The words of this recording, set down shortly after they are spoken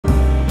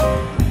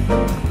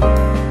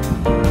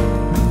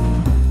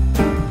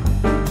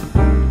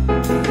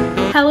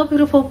Hello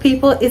beautiful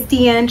people, it's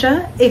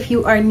Deandra. If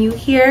you are new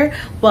here,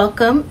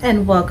 welcome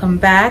and welcome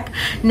back.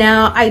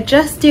 Now I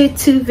just did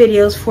two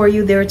videos for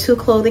you. There were two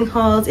clothing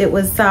hauls. It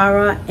was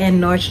Zara and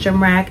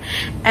Nordstrom Rack,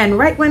 and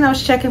right when I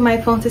was checking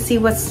my phone to see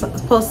what's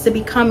supposed to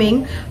be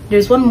coming,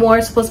 there's one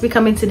more supposed to be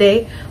coming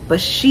today,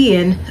 but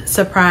SHEIN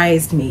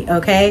surprised me.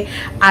 Okay,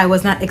 I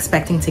was not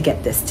expecting to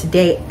get this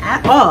today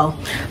at all,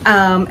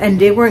 and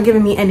they weren't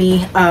giving me any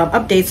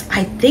updates.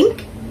 I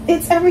think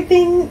it's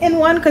everything in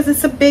one because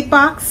it's a big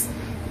box.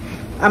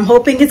 I'm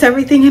hoping it's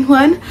everything in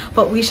one,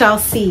 but we shall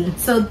see.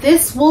 So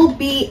this will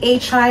be a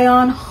try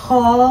on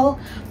haul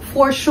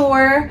for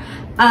sure.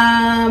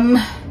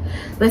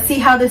 Let's see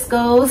how this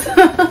goes.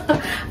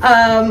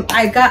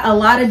 I got a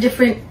lot of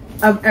different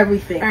of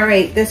everything. All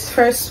right, this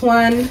first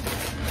one,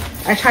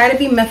 I try to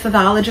be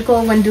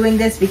methodological when doing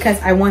this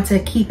because I want to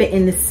keep it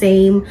in the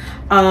same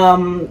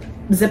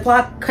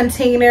Ziploc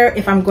container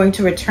if I'm going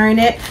to return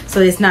it, so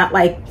it's not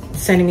like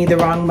sending me the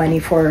wrong money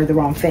for the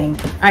wrong thing.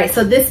 All right,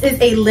 so this is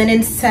a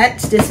linen set.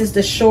 This is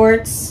the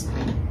shorts.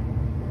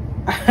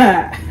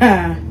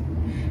 I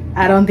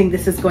don't think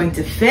this is going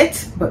to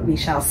fit, but we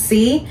shall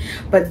see.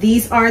 But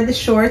these are the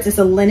shorts. It's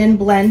a linen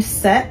blend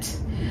set.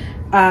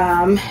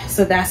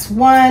 So that's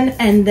one,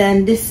 and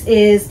then this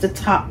is the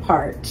top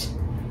part.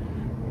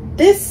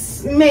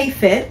 This may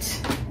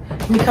fit.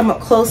 Let me come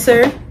up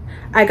closer.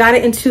 I got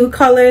it in two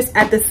colors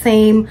at the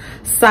same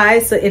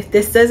size, so if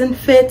this doesn't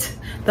fit,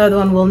 the other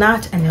one will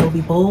not, and they will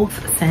be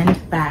both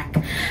sent back.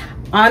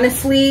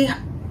 Honestly,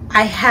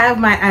 I have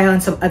my eye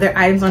on some other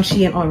items on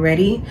SHEIN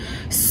already,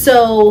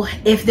 so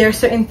if there are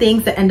certain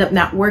things that end up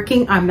not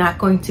working, I'm not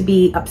going to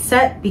be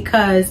upset,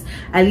 because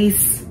at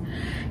least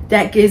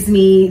that gives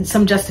me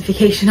some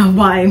justification of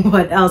buying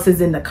what else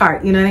is in the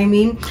cart, you know what I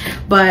mean?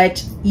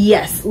 But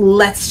yes,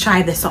 let's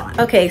try this on.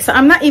 Okay, so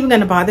I'm not even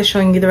gonna bother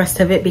showing you the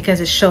rest of it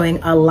because it's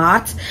showing a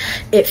lot.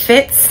 It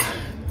fits,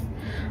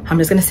 I'm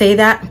just gonna say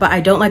that, but I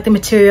don't like the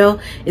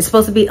material. It's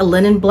supposed to be a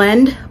linen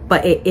blend,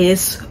 but it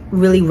is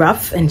really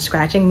rough and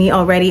scratching me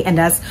already, and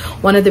that's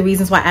one of the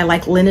reasons why I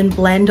like linen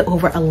blend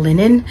over a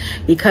linen,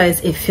 because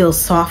it feels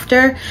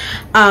softer.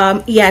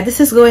 Yeah, this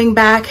is going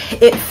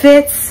back. It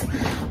fits.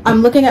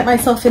 I'm looking at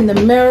myself in the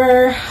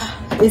mirror.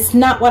 It's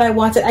not what I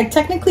wanted. I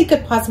technically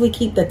could possibly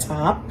keep the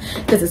top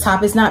because the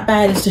top is not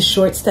bad. It's the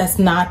shorts that's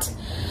not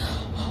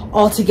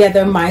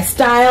altogether my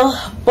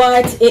style,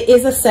 but it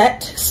is a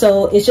set,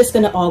 so it's just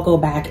gonna all go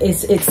back.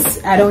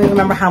 It's I don't even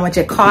remember how much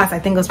it cost. I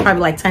think it was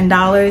probably like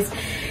 $10.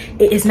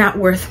 It is not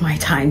worth my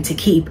time to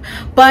keep.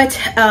 But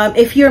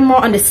if you're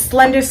more on the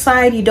slender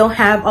side, you don't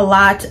have a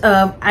lot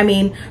of, I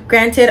mean,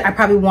 granted, I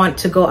probably want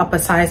to go up a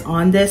size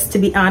on this, to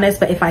be honest,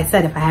 but if I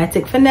had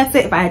to finesse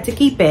it, if I had to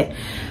keep it,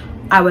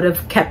 I would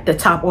have kept the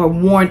top or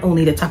worn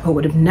only the top. I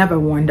would have never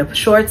worn the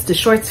shorts. The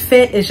shorts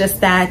fit, it's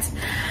just that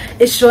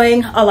it's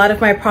showing a lot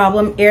of my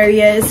problem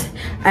areas,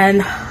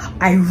 and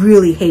I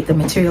really hate the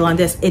material on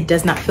this. It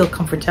does not feel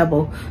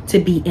comfortable to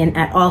be in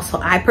at all. So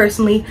I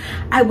personally,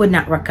 I would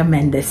not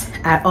recommend this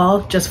at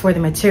all, just for the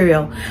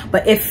material.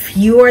 But if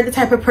you are the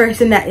type of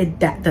person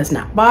that does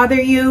not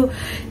bother you,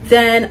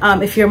 then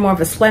if you're more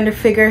of a slender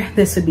figure,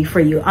 this would be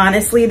for you.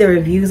 Honestly, the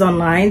reviews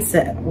online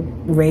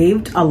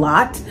raved a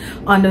lot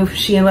on the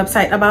SHEIN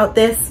website about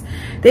this.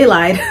 They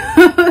lied.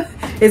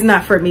 It's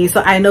not for me.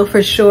 So I know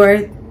for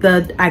sure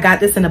I got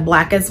this in a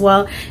black as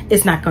well.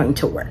 It's not going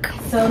to work.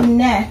 So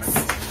next,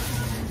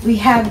 we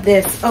have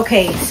this.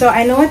 Okay, so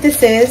I know what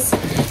this is.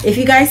 If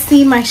you guys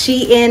see my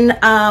SHEIN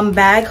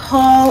bag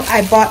haul,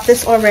 I bought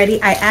this already.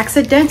 I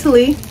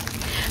accidentally,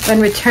 when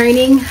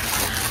returning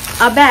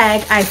a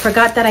bag, I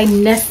forgot that I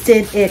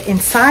nested it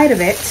inside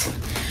of it.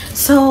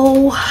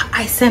 So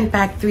I sent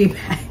back 3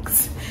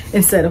 bags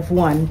instead of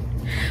 1.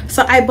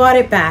 So I bought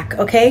it back.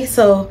 Okay,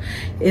 so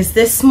is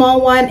this small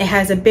one, it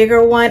has a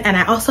bigger one, and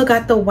I also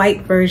got the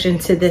white version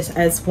to this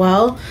as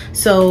well.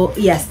 So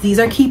yes, these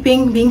are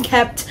being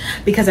kept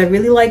because I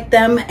really like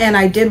them, and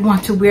I did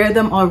want to wear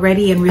them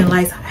already and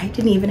realize I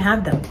didn't even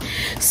have them.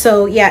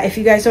 So yeah, if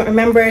you guys don't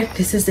remember,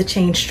 this is the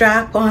chain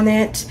strap on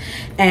it,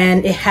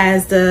 and it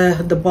has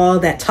the ball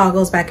that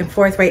toggles back and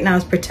forth. Right now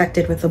it's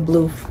protected with a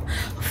blue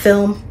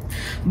film,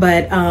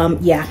 but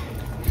yeah,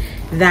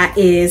 that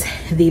is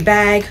the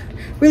bag.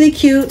 Really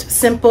cute,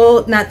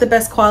 simple, not the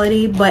best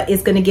quality, but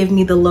it's gonna give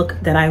me the look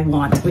that I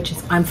want, which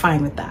is, I'm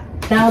fine with that.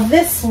 Now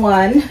this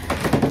one,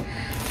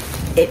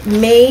 it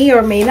may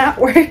or may not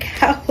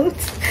work out.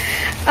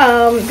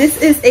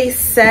 This is a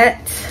set.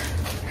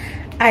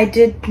 I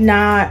did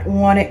not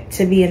want it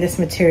to be in this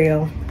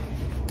material.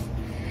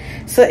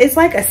 So it's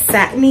like a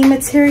satiny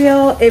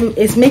material.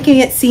 It's making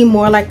it seem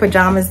more like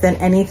pajamas than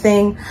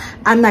anything.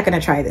 I'm not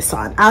gonna try this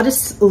on. I'll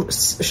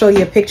just show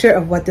you a picture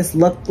of what this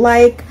looked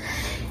like.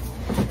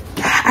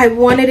 I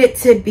wanted it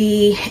to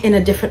be in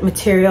a different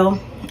material,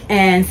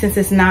 and since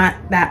it's not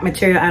that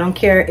material, I don't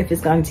care if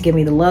it's going to give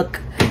me the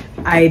look.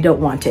 I don't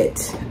want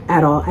it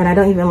at all, and I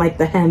don't even like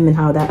the hem and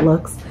how that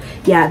looks.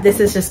 Yeah, this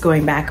is just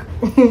going back.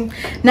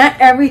 Not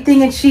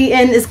everything in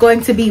SHEIN is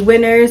going to be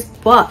winners,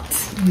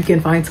 but you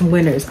can find some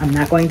winners, I'm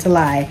not going to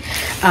lie.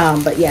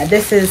 But yeah,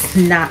 this is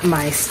not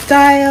my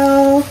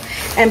style.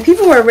 And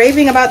people were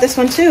raving about this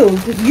one too.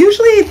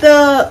 Usually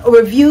the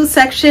review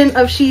section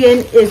of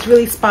Shein is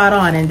really spot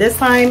on, and this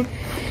time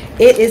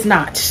it is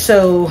not.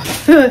 So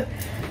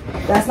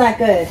that's not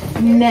good.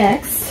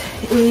 Next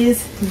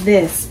is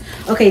this.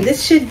 Okay,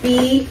 this should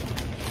be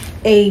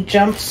a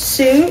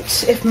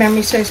jumpsuit, if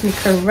memory serves me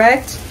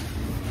correct.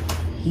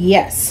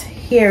 Yes,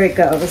 here it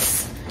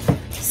goes.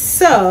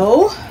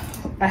 So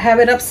I have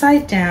it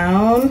upside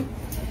down.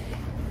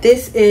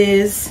 This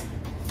is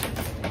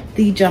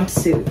the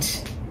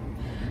jumpsuit.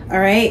 All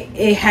right,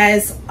 it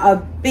has a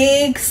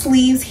big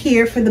sleeves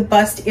here for the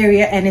bust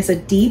area, and it's a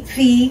deep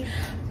V,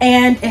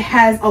 and it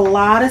has a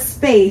lot of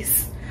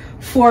space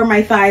for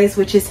my thighs,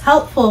 which is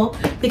helpful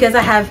because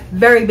I have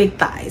very big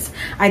thighs.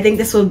 I think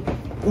this will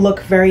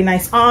look very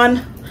nice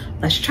on.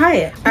 Let's try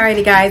it.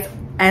 Alrighty guys,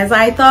 as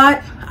I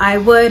thought I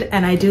would,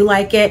 and I do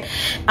like it.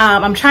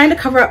 I'm trying to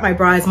cover up my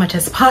bra as much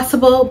as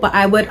possible, but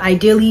I would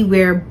ideally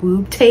wear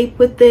boob tape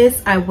with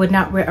this. I would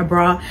not wear a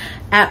bra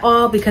at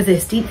all because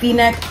it's deep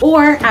V-neck,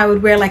 or I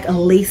would wear like a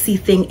lacy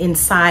thing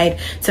inside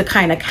to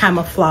kind of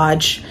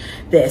camouflage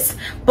this.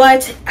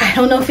 But I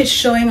don't know if it's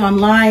showing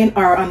online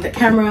or on the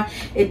camera.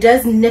 It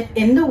does nip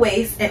in the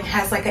waist. It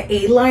has like an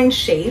A-line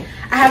shape.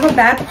 I have a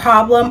bad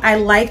problem. I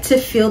like to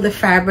feel the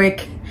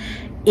fabric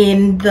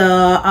in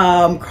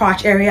the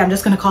crotch area. I'm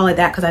just gonna call it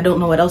that because I don't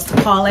know what else to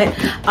call it.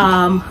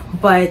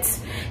 But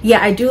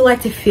yeah, I do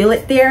like to feel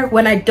it there.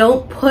 When I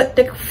don't put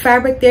the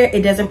fabric there,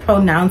 it doesn't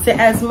pronounce it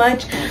as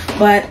much.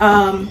 But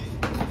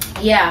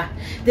yeah,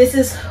 this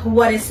is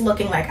what it's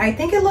looking like. I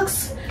think it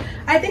looks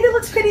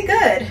pretty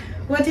good.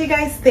 What do you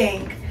guys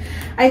think?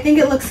 I think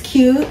it looks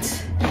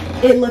cute.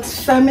 It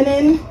looks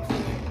feminine.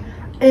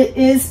 It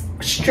is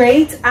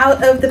straight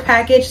out of the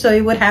package, so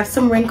it would have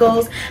some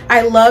wrinkles.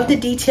 I love the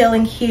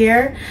detailing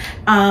here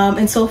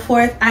and so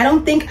forth. I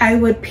don't think I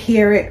would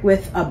pair it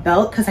with a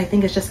belt because I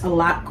think it's just a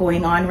lot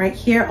going on right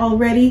here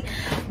already.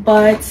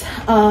 But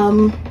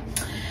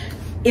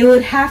it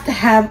would have to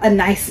have a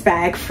nice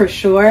bag for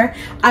sure.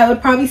 I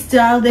would probably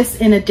style this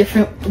in a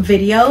different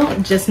video,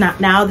 just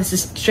not now. This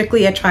is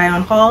strictly a try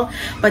on haul.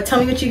 But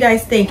tell me what you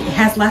guys think. It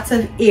has lots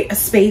of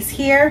space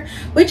here,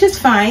 which is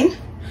fine.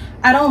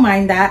 I don't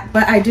mind that,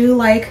 but I do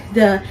like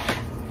the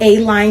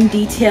A-line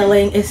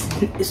detailing.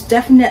 It's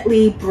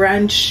definitely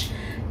brunch,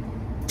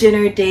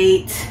 dinner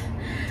date,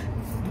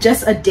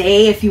 just a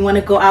day. If you want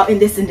to go out in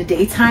this in the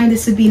daytime,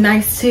 this would be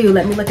nice too.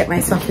 Let me look at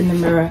myself in the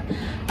mirror.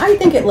 I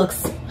think it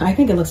looks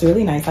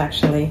really nice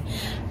actually.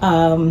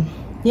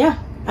 Yeah,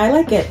 I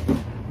like it.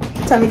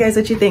 Tell me guys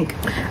what you think.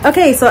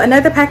 Okay, so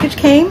another package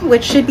came,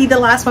 which should be the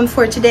last one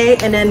for today,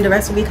 and then the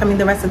rest will be coming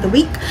the rest of the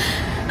week.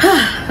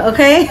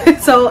 Okay,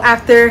 so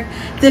after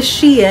the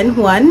Shein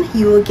one,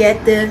 you will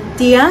get the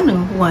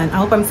Dianu one. I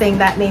hope I'm saying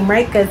that name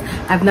right because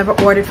I've never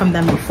ordered from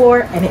them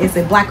before, and it is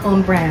a black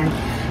owned brand.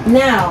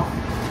 Now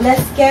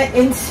let's get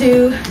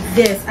into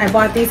this. I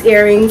bought these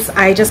earrings.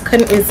 I just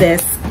couldn't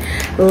resist.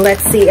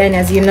 Let's see. And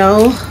as you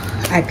know,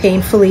 I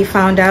painfully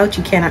found out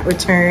you cannot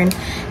return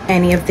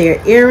any of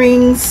their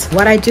earrings.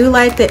 What I do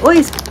like, they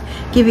always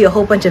give you a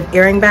whole bunch of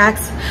earring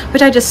backs,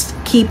 which I just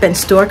keep and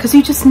store because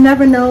you just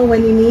never know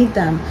when you need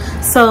them.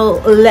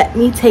 So let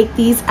me take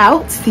these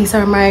out. These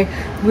are my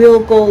real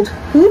gold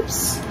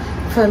hoops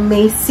from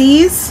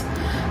Macy's.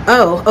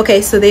 Oh,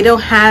 okay, so they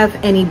don't have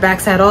any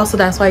backs at all, so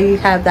that's why you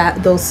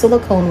have those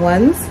silicone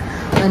ones.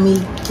 Let me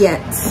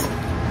get,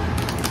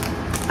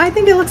 I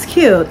think it looks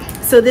cute.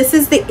 So this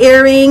is the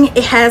earring.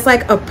 It has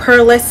like a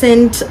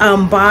pearlescent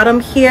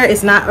bottom here.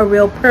 It's not a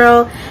real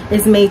pearl.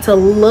 It's made to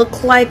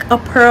look like a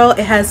pearl.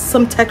 It has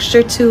some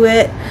texture to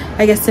it,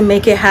 I guess, to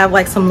make it have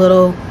like some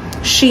little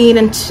sheen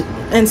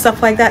and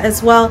stuff like that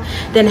as well.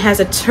 Then it has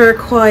a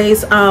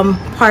turquoise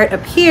part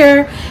up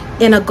here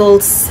in a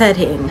gold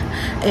setting.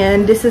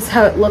 And this is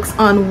how it looks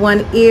on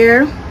one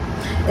ear.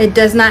 It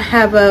does not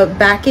have a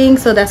backing,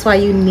 so that's why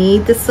you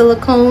need the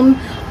silicone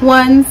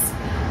ones.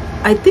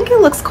 I think it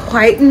looks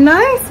quite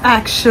nice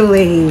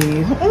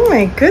actually. Oh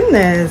my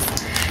goodness.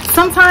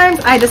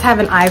 Sometimes I just have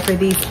an eye for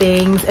these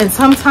things, and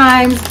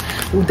sometimes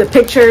the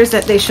pictures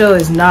that they show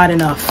is not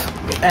enough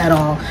at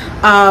all.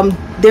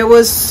 There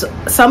was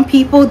some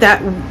people that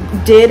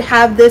did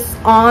have this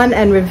on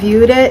and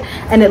reviewed it,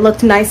 and it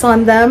looked nice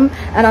on them,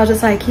 and I was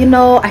just like, you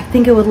know, I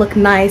think it would look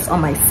nice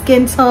on my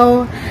skin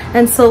tone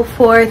and so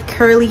forth,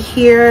 curly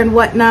hair and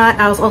whatnot.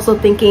 I was also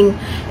thinking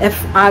if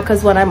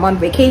because when I'm on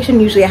vacation,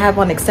 usually I have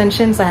on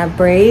extensions, I have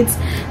braids,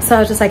 so I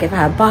was just like, if I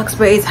have box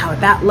braids, how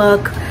would that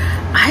look?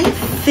 I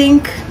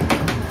think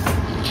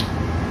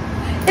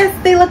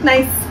yes, they look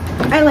nice.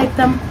 I like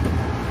them.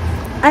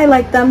 I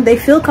like them. They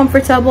feel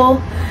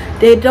comfortable.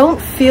 They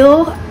don't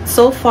feel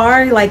so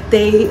far like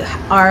they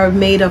are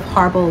made of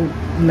horrible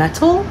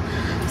metal,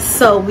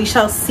 so we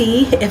shall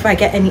see if I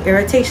get any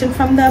irritation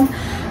from them.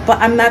 But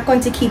I'm not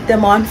going to keep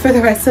them on for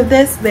the rest of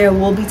this. They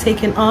will be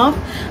taken off.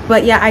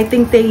 But yeah, I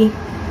think they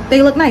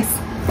look nice.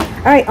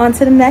 All right, on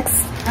to the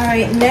next. All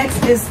right,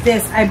 next is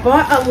this. I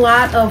bought a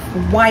lot of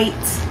white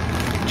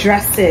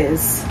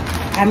dresses.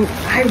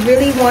 I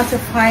really want to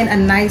find a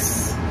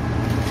nice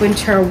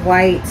winter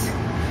white.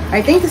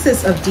 I think this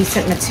is of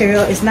decent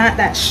material. It's not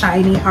that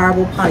shiny,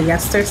 horrible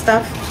polyester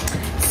stuff.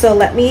 So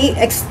let me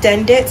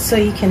extend it so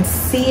you can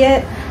see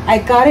it. I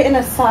got it in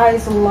a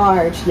size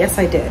large. Yes,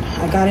 I did.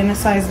 I got it in a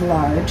size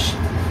large.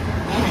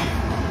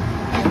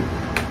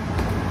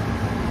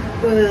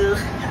 Ugh,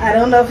 I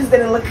don't know if it's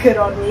gonna look good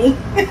on me.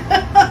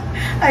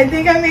 I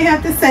think I may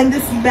have to send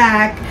this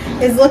back.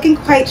 It's looking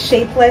quite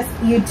shapeless.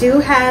 You do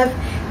have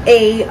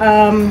a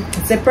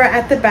zipper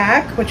at the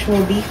back, which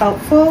will be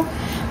helpful.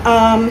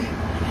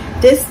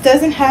 This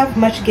doesn't have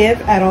much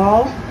give at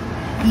all.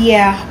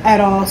 Yeah,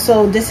 at all.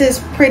 So this is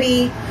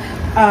pretty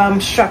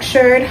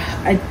structured.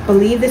 I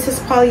believe this is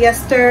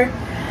polyester.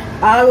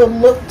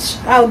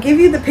 I'll give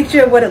you the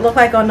picture of what it looked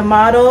like on the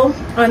model.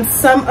 On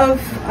some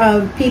of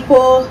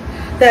people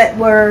that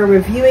were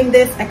reviewing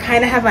this, I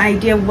kind of have an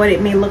idea of what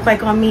it may look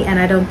like on me, and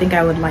I don't think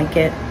I would like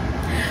it,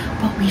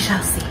 but we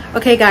shall see.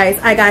 Okay guys,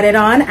 I got it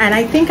on and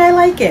I think I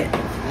like it.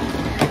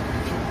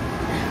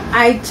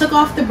 I took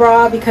off the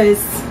bra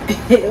because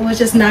it was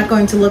just not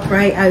going to look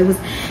right.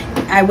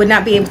 I would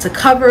not be able to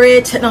cover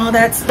it and all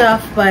that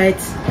stuff, but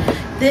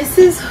this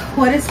is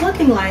what it's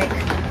looking like.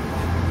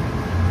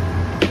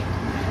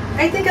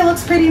 I think it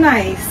looks pretty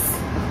nice.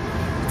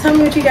 Tell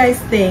me what you guys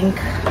think.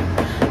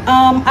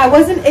 I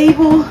wasn't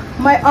able,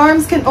 my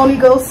arms can only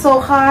go so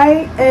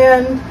high,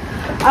 and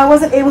I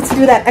wasn't able to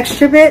do that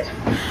extra bit,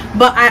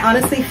 but I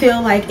honestly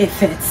feel like it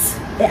fits.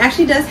 It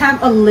actually does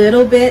have a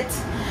little bit,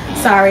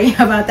 sorry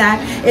about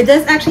that, it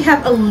does actually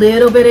have a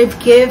little bit of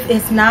give.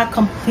 It's not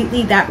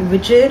completely that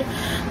rigid,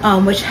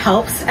 which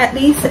helps at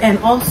least, and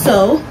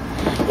also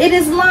it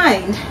is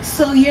lined,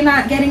 so you're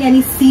not getting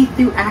any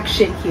see-through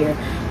action here,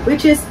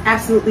 which is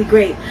absolutely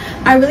great.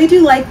 I really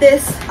do like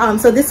this.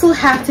 So this will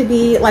have to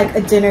be like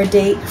a dinner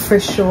date for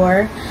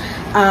sure.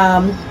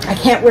 I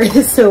can't wear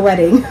this to a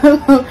wedding.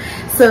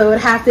 So it would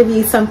have to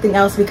be something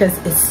else, because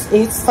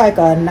it's like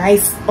a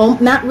nice,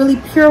 not really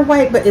pure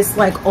white, but it's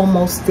like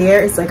almost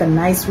there. It's like a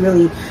nice,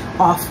 really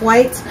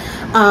off-white.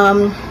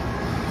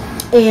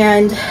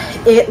 And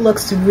it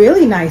looks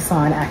really nice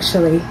on,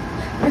 actually.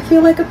 I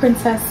feel like a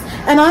princess.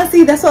 And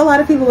honestly, that's what a lot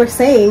of people were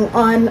saying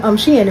on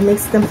SHEIN. It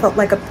makes them felt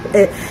like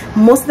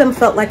most of them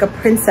felt like a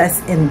princess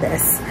in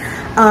this.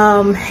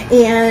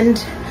 And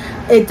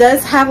it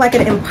does have like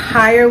an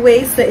empire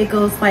waist, so it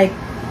goes like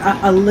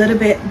a little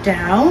bit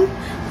down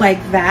like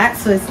that.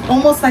 So it's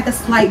almost like a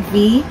slight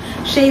V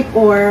shape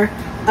or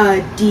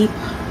a deep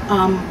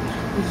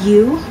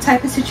U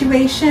type of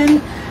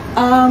situation.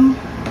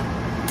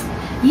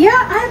 Yeah,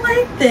 I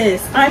like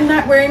this. I'm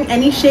not wearing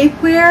any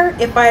shapewear.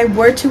 If I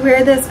were to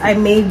wear this, I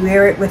may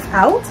wear it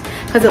without,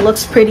 because it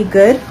looks pretty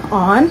good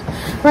on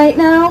right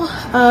now.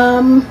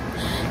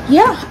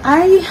 Yeah,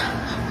 I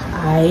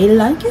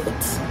like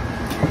it.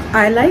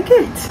 I like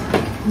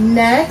it.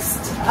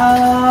 Next,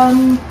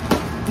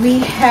 we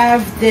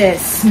have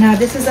this. Now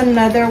this is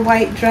another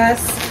white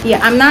dress. Yeah,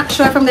 I'm not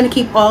sure if I'm gonna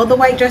keep all the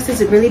white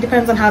dresses. It really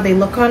depends on how they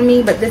look on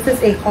me, but this is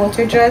a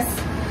halter dress.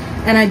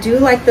 And I do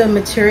like the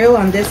material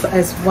on this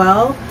as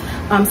well.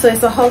 So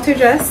it's a halter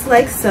dress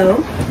like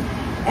so,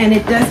 and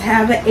it does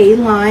have an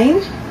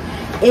A-line.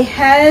 It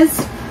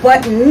has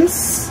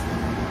buttons,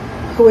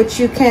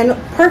 which you can,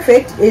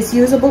 perfect, is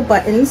usable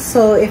buttons.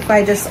 So if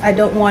I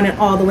don't want it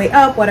all the way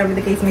up, whatever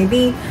the case may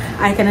be,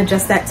 I can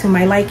adjust that to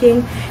my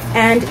liking.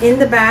 And in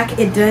the back,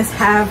 it does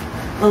have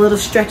a little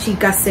stretchy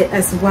gusset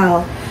as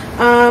well.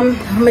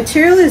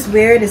 Material is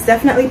weird. It's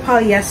definitely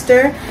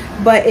polyester,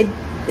 but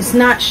it's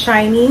not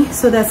shiny,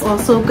 so that's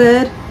also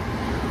good.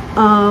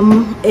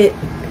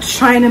 It's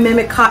trying to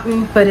mimic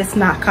cotton, but it's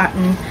not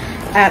cotton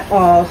at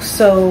all.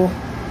 So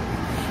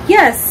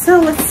yes, so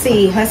let's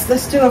see.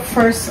 Let's do a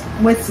first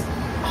with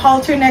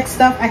halter neck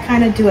stuff. I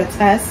kind of do a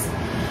test.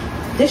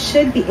 This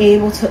should be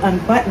able to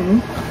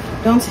unbutton.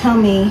 Don't tell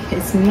me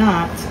it's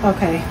not.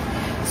 Okay,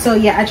 so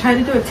yeah, I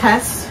tried to do a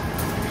test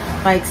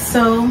like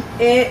so.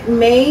 It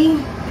may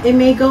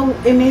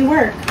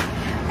work,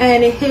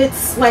 and it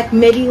hits like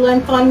midi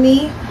length on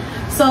me.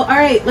 So all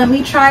right, let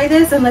me try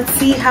this and let's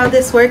see how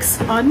this works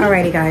on me.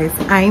 Alrighty guys,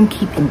 I am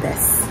keeping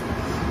this.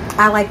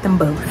 I like them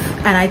both,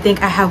 and I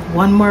think I have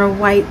one more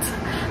white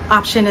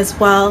option as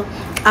well.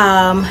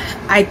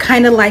 I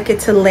kind of like it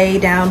to lay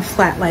down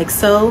flat like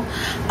so,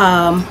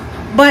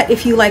 but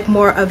if you like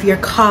more of your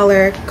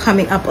collar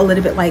coming up a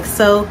little bit like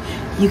so,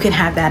 you can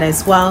have that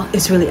as well.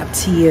 It's really up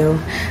to you.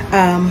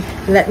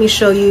 Let me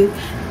show you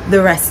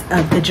the rest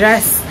of the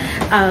dress.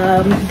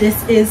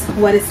 This is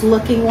what it's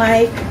looking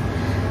like.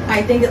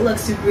 I think it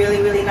looks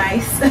really, really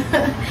nice.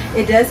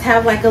 It does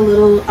have like a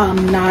little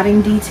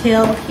knotting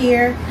detail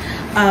here.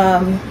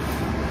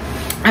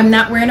 I'm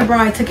not wearing a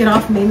bra. I took it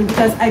off mainly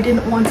because I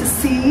didn't want to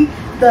see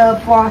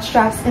the bra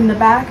straps in the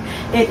back.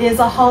 It is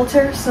a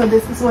halter, so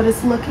this is what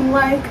it's looking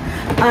like.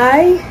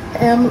 I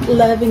am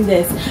loving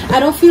this. I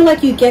don't feel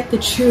like you get the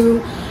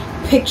true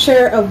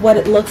picture of what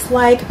it looks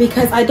like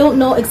because I don't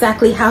know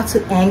exactly how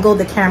to angle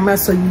the camera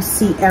so you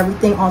see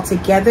everything all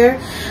together.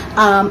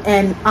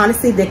 And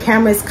honestly, the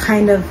camera is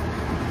kind of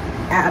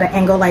at an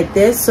angle like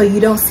this, so you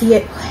don't see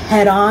it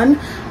head on.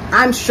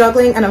 I'm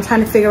struggling and I'm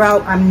trying to figure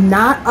out, I'm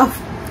not a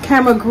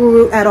camera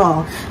guru at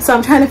all, so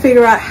I'm trying to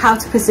figure out how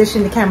to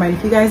position the camera, and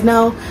if you guys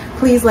know,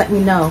 please let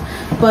me know.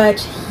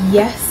 But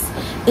yes,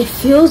 it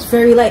feels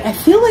very light. I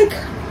feel like,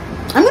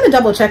 I'm gonna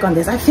double check on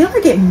this, I feel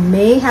like it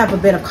may have a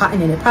bit of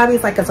cotton in it. Probably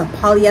it's like it's a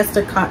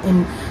polyester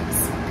cotton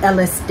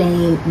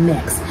elastane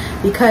mix,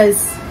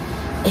 because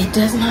it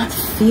does not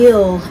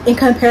feel, in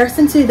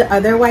comparison to the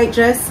other white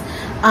dress,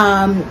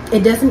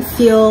 it doesn't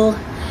feel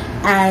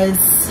as,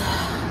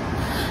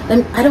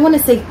 I don't want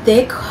to say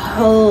thick,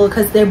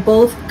 because they're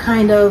both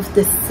kind of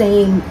the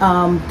same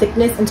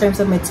thickness in terms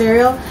of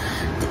material.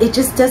 It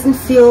just doesn't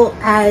feel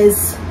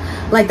as,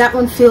 like that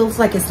one feels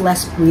like it's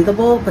less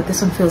breathable, but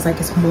this one feels like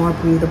it's more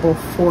breathable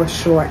for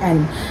sure.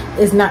 And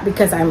it's not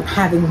because I'm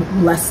having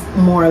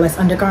more or less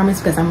undergarments,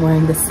 because I'm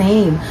wearing the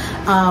same.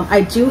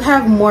 I do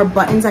have more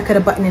buttons. I could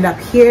have buttoned it up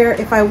here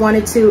if I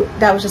wanted to.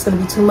 That was just going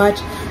to be too much,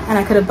 and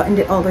I could have buttoned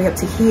it all the way up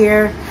to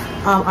here.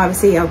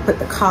 Obviously I'll put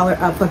the collar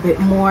up a bit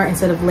more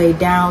instead of laid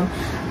down.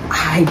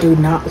 I do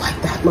not like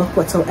that look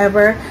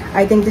whatsoever.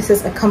 I think this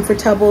is a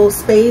comfortable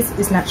space.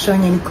 It's not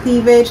showing any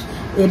cleavage.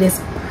 It is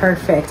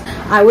perfect.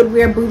 I would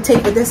wear boob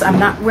tape with this. I'm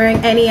not wearing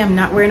any. I'm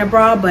not wearing a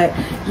bra, but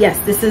yes,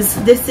 this is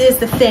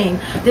the thing.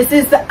 This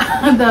is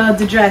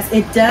the dress.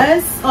 It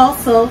does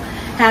also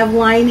have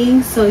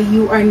lining, so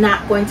you are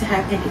not going to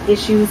have any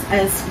issues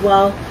as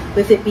well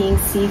with it being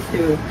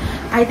see-through.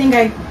 I think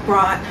I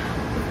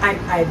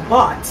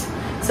bought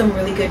some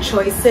really good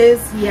choices.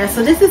 Yeah,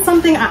 so this is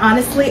something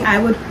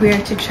I would wear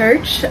to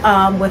church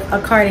with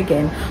a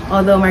cardigan,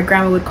 although my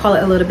grandma would call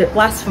it a little bit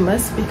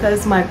blasphemous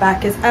because my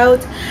back is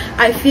out.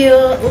 I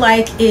feel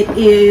like it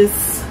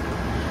is,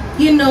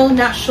 you know,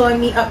 not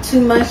showing me up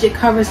too much. It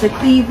covers the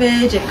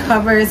cleavage,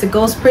 it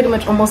goes pretty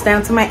much almost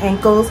down to my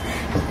ankles.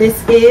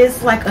 This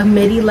is like a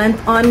midi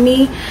length on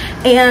me,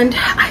 and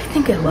I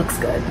think it looks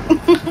good.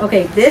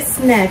 Okay, this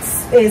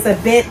next is a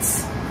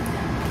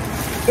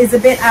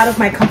bit out of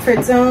my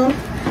comfort zone,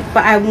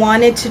 but I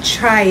wanted to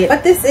try it.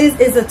 What this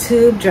is a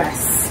tube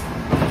dress.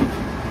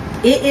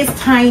 It is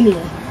tiny.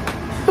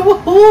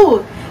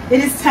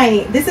 It is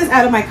tiny. This is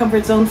out of my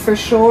comfort zone for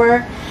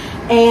sure,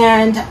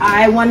 and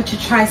I wanted to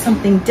try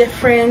something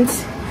different.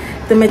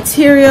 The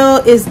material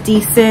is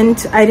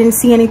decent. I didn't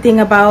see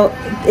anything about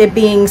it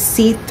being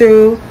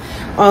see-through,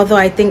 although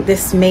I think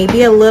this may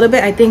be a little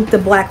bit. I think the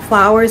black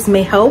flowers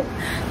may help,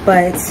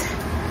 but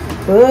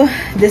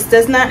this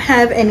does not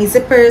have any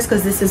zippers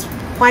because this is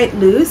quite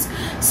loose,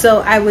 so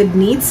I would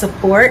need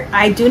support.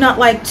 I do not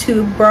like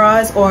tube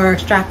bras or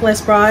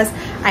strapless bras.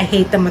 I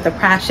hate them with a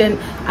passion.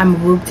 I'm a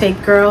boob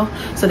tape girl,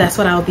 so that's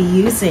what I'll be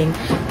using.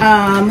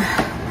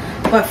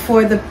 But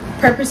for the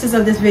purposes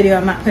of this video,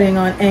 I'm not putting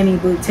on any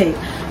boob tape,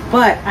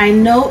 but I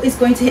know it's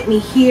going to hit me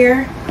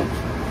here.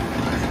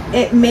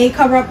 It may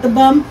cover up the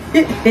bum.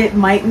 It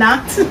might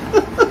not.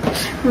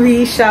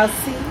 We shall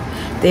see.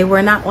 They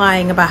were not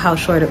lying about how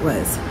short it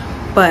was,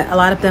 but a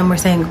lot of them were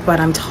saying, but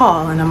I'm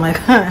tall, and I'm like,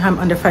 I'm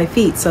under 5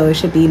 feet, so it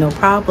should be no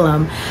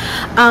problem.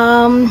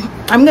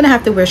 I'm gonna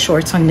have to wear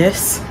shorts on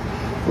this,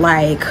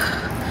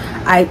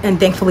 and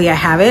thankfully I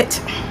have it,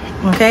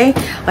 okay,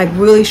 like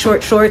really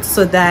short shorts,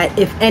 so that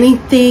if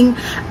anything,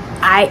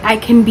 I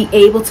can be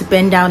able to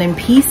bend down in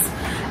peace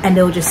and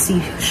they'll just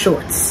see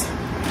shorts.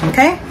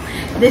 Okay,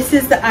 this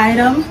is the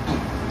item.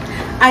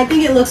 I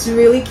think it looks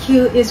really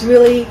cute. It's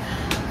really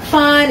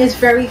fun. It's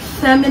very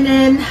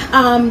feminine.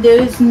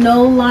 There's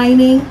no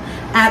lining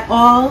at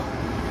all.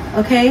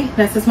 Okay,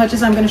 that's as much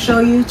as I'm going to show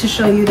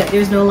you that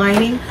there's no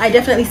lining. I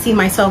definitely see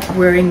myself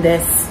wearing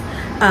this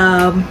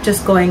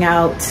just going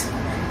out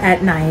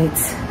at night,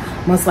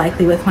 most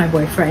likely with my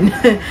boyfriend.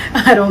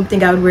 I don't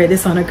think I would wear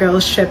this on a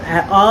girl's trip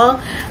at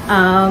all.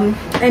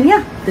 And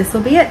yeah, this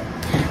will be it.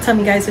 Tell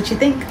me guys what you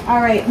think.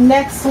 All right,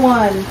 next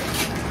one.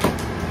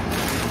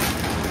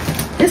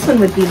 This one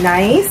would be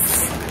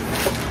nice.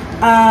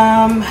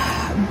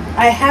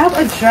 I have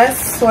a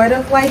dress sort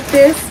of like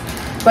this,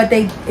 but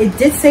it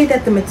did say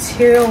that the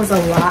material was a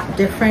lot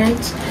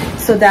different,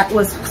 so that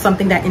was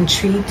something that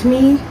intrigued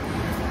me.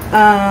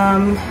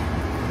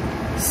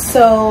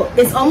 So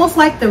it's almost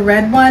like the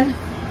red one,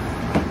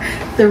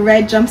 the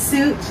red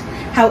jumpsuit.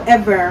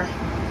 However,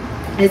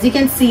 as you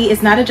can see,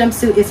 it's not a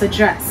jumpsuit, it's a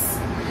dress.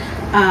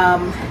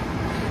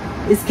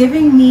 It's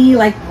giving me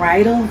like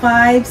bridal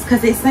vibes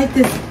because it's like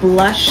this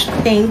blush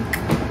pink.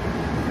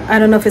 I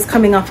don't know if it's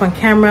coming off on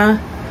camera.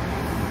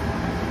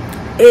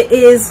 It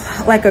is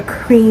like a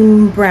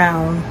cream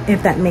brown,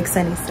 if that makes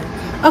any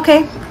sense.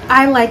 Okay,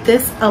 I like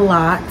this a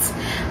lot.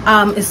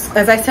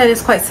 As I said,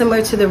 it's quite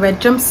similar to the red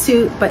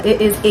jumpsuit, but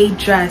it is a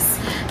dress.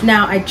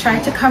 Now, I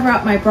tried to cover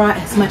up my bra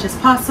as much as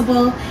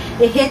possible.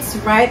 It hits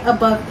right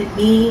above the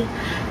knee.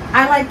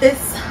 I like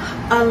this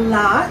a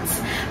lot.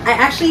 I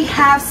actually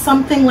have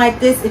something like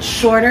this. It's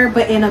shorter,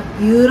 but in a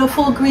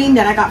beautiful green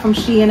that I got from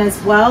SHEIN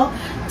as well.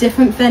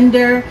 Different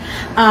vendor,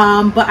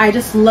 but I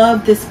just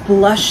love this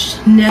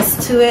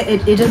blushness to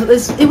it.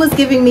 It was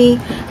giving me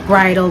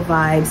bridal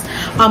vibes.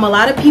 A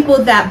lot of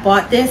people that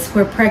bought this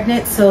were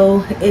pregnant,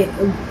 so it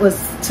was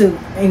to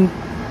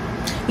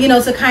you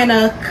know, to kind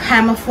of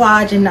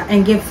camouflage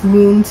and give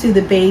room to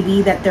the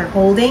baby that they're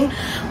holding.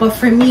 But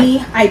for me,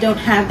 I don't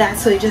have that,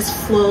 so it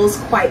just flows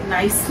quite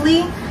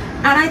nicely,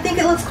 and I think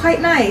it looks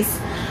quite nice.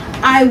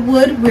 I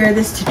would wear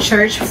this to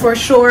church for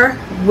sure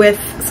with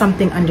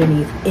something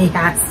underneath. It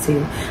has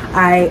to.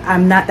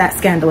 I'm not that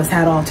scandalous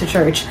at all to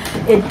church.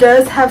 It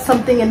does have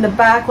something in the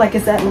back, like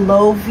it's that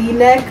low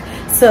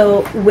V-neck.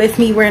 So with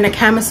me wearing a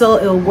camisole,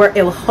 it'll work.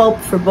 It'll help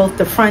for both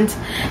the front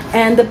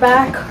and the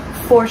back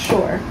for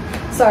sure.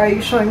 Sorry,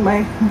 you're showing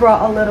my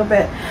bra a little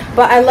bit,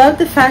 but I love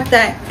the fact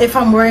that if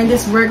I'm wearing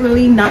this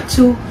regularly, not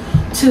to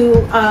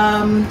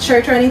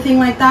church or anything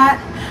like that,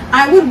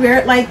 I would wear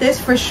it like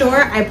this for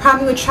sure. I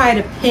probably would try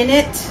to pin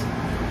it,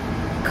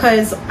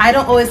 because I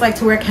don't always like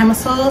to wear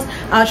camisoles.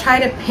 I'll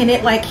try to pin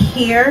it like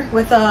here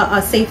with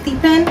a safety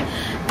pin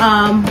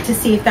to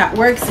see if that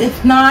works.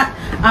 If not,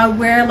 I'll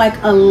wear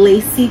like a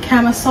lacy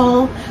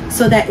camisole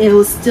so that it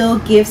will still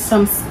give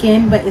some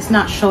skin, but it's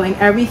not showing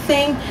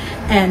everything,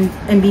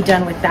 and be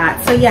done with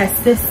that. So yes,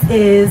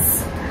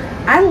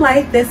 I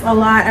like this a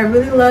lot. I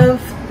really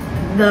love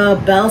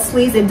the bell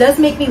sleeves. It does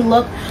make me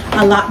look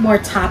a lot more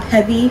top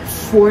heavy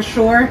for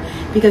sure,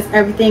 because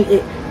everything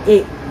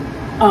it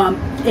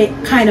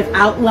kind of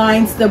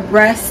outlines the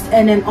breast,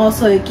 and then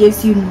also it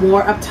gives you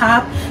more up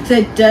top, so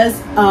it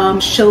does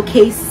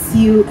showcase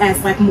you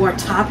as like more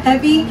top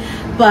heavy.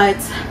 But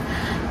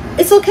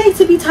it's okay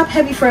to be top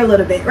heavy for a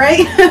little bit,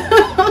 right?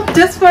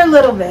 Just for a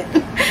little bit.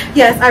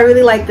 Yes, I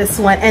really like this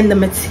one. And the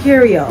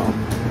material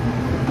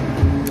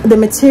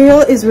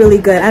is really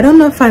good. I don't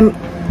know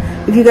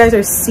if you guys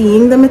are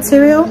seeing the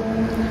material.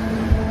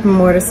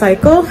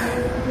 Motorcycle.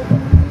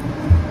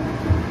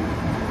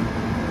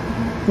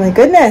 My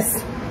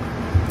goodness.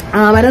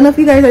 I don't know if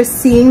you guys are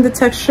seeing the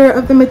texture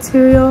of the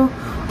material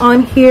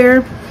on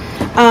here.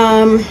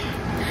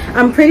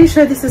 I'm pretty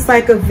sure this is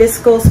like a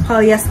viscose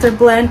polyester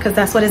blend, because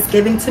that's what it's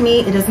giving to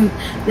me.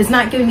 It's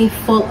not giving me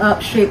full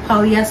up straight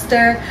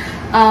polyester.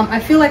 I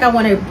feel like I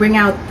want to bring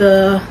out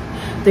the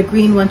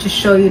green one to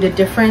show you the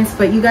difference,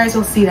 but you guys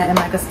will see that in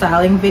like a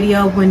styling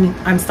video when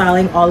I'm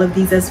styling all of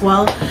these as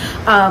well.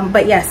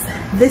 But yes,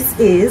 this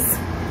is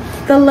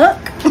the look.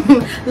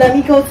 Let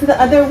me go to the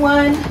other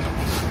one.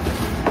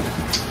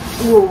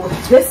 Ooh,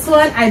 this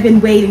one I've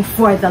been waiting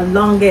for the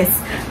longest.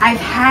 I've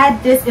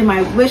had this in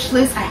my wish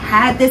list. I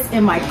had this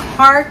in my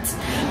cart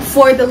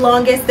for the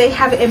longest. They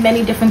have it in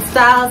many different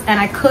styles, and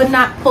I could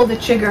not pull the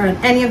trigger on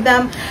any of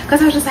them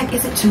because I was just like,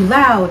 is it too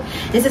loud?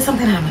 Is it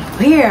something I'm gonna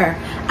wear?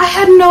 I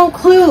had no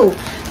clue.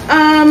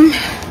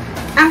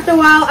 After a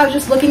while, I was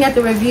just looking at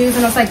the reviews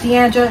and I was like,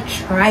 Deandra,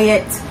 try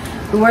it.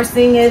 The worst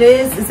thing it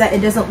is that it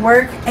doesn't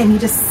work and you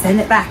just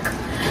send it back.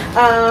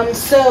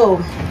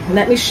 So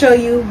let me show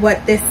you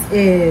what this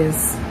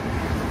is.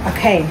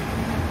 Okay.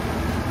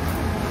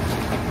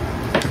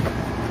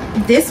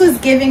 This was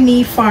giving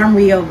me Farm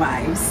Rio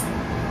vibes.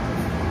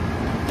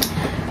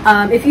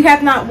 If you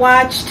have not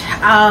watched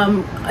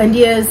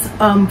India's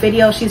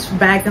video, she's from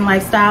Bags and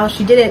Lifestyle.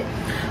 She did it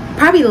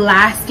probably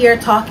last year,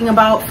 talking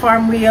about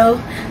Farm Rio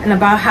and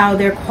about how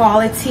their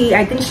quality,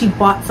 I think she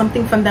bought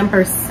something from them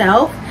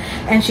herself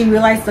and she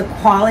realized the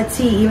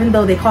quality, even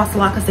though they cost a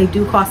lot, because they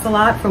do cost a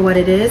lot for what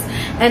it is,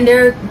 and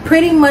they're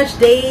pretty much,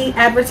 they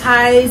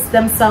advertise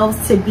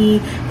themselves to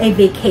be a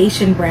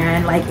vacation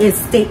brand. Like, it's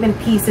statement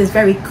pieces,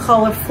 very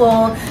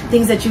colorful,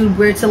 things that you would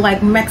wear to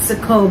like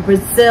Mexico,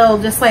 Brazil,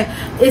 just like,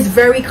 it's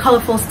very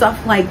colorful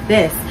stuff like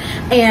this.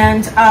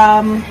 And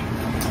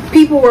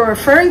people were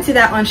referring to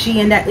that on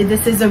SHEIN, that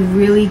this is a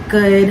really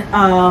good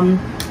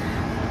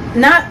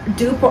not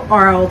dupe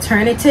or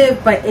alternative,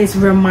 but it's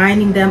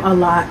reminding them a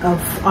lot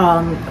of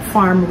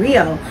Farm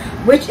Rio,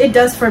 which it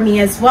does for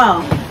me as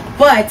well.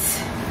 But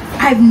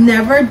I've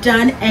never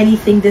done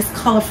anything this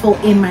colorful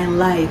in my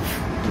life.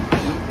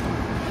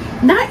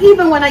 Not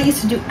even when I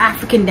used to do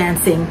African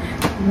dancing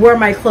were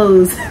my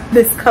clothes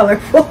this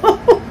colorful.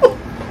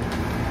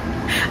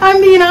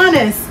 I'm being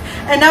honest,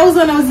 and that was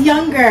when I was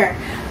younger.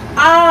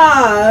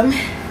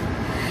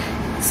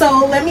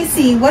 So let me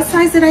see, what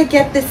size did I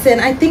get this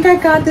in? I think I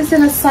got this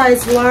in a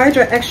size large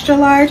or extra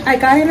large. I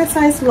got it in a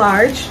size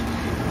large.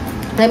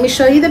 Let me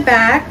show you the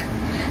back.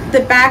 The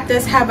back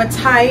does have a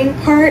tying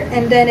part,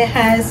 and then it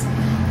has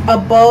a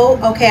bow.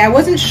 Okay, I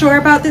wasn't sure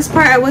about this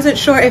part. I wasn't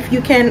sure if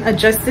you can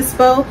adjust this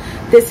bow.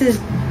 This is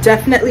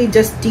definitely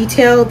just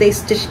detail. They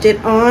stitched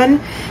it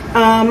on.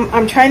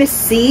 I'm trying to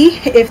see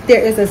if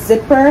there is a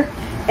zipper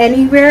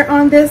anywhere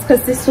on this,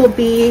 because this will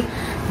be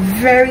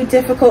very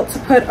difficult to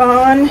put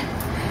on.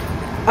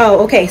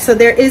 Oh, okay, so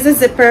there is a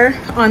zipper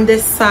on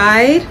this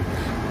side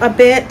a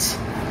bit.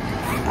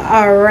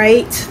 All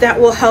right, that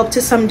will help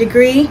to some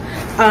degree.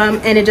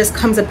 And it just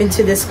comes up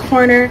into this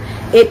corner.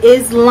 It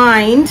is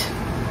lined,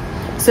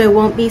 so it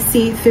won't be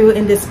see-through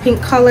in this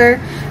pink color.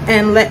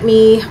 And let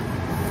me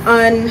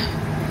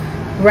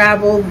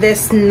unravel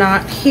this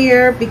knot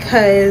here,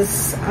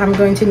 because I'm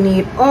going to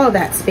need all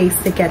that space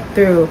to get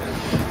through.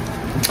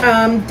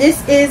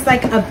 This is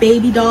like a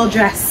baby doll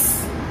dress.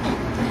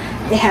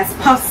 It has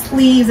puff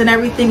sleeves and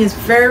everything is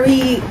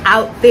very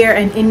out there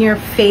and in your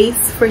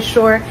face for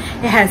sure.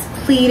 It has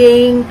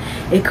pleating,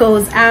 it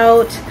goes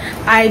out.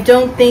 I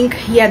don't think,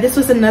 yeah, this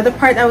was another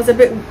part that was a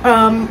bit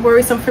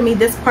worrisome for me.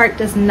 This part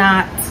does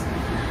not,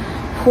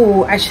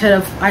 I should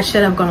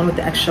have gone with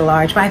the extra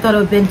large, but I thought it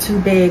would have been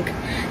too big.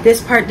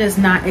 This part does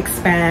not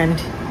expand.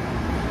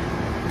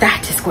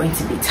 That is going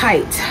to be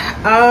tight.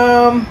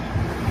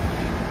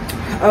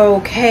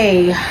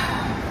 Okay,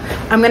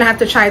 I'm gonna have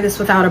to try this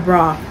without a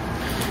bra.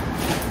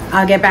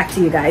 I'll get back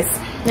to you guys.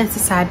 It's a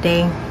sad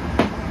day.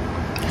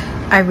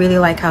 I really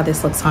like how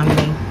this looks on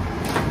me.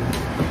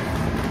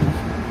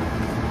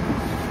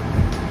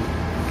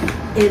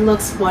 It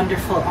looks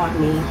wonderful on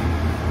me.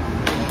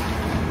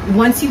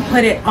 Once you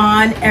put it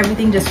on,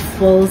 everything just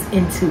flows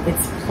into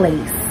its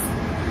place.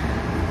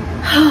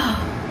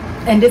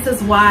 And this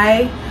is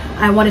why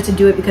I wanted to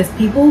do it, because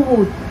people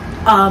who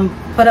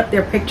put up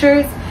their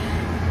pictures,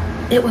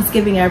 it was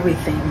giving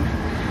everything.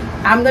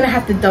 I'm gonna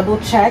have to double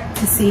check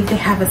to see if they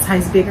have a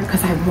size bigger,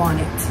 because I want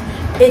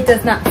it. It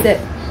does not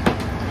fit.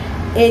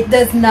 It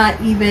does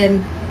not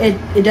even,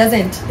 it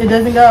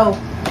doesn't go.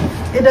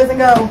 It doesn't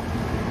go.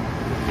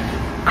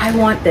 I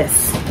want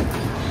this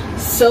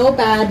so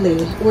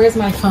badly. Where's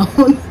my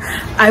phone?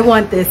 I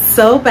want this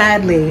so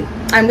badly.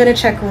 I'm gonna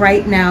check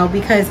right now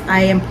because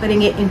I am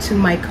putting it into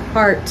my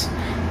cart.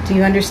 Do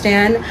you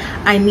understand?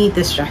 I need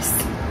this dress.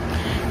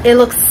 It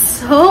looks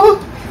so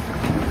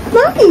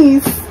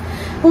nice.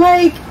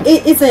 Like,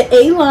 it is an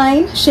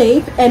A-line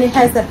shape and it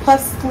has the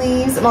puff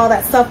sleeves and all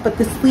that stuff, but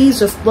the sleeves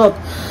just look,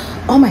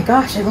 oh my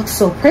gosh, it looks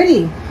so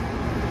pretty.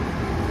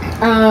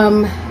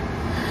 I'm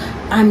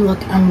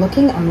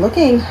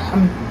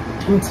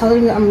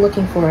telling you, I'm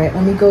looking for it.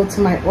 Let me go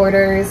to my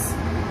orders,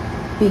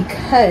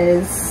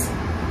 because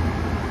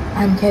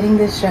I'm getting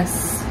this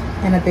dress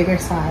in a bigger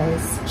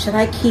size. Should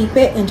I keep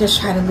it and just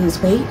try to lose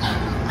weight?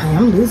 I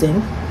am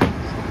losing,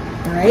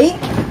 right?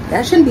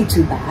 That shouldn't be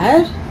too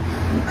bad.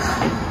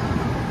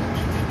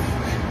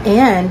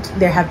 And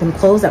there have been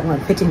clothes that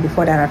weren't fitting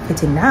before that are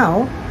fitting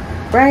now,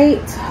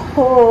 right?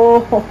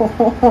 Oh,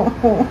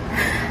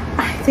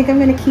 I think I'm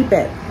gonna keep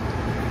it.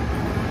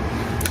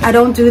 I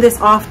don't do this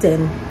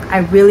often. I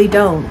really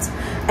don't.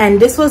 And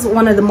this was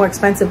one of the more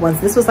expensive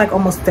ones. This was like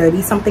almost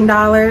 $30-something.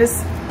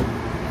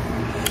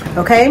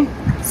 Okay,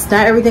 it's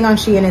not everything on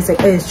Shein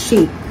is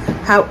cheap.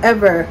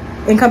 However,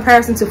 in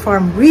comparison to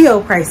Farm Rio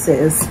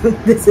prices,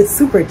 this is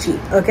super cheap.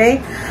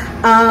 Okay,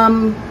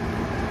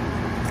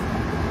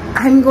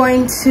 I'm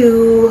going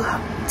to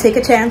take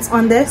a chance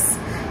on this,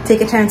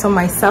 take a chance on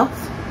myself,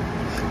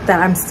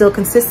 that I'm still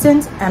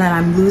consistent and that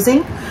I'm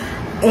losing.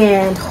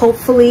 And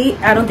hopefully,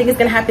 I don't think it's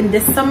gonna happen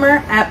this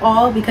summer at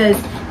all, because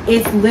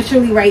it's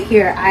literally right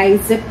here. I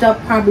zipped up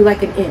probably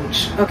like an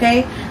inch.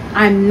 Okay,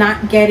 I'm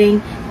not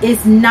getting,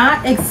 it's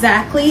not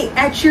exactly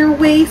at your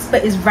waist,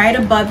 but it's right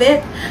above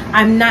it.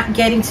 I'm not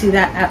getting to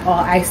that at all.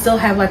 I still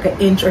have like an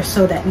inch or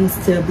so that needs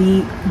to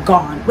be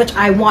gone, which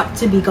I want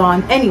to be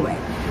gone anyway.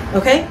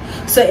 Okay,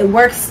 so it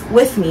works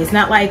with me. It's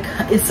not like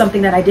it's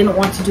something that I didn't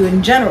want to do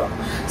in general.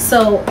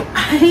 So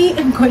I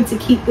am going to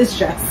keep this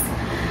dress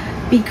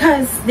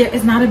because there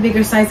is not a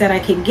bigger size that I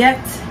can get.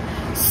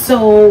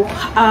 So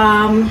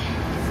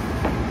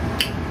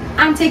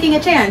I'm taking a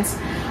chance.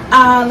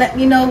 Let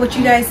me know what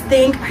you guys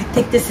think. I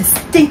think this is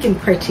stinking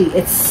pretty.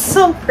 It's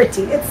so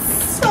pretty. It's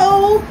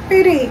so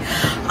pretty.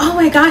 Oh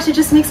my gosh, it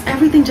just makes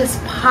everything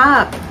just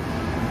pop.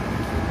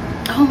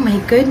 Oh my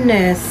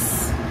goodness.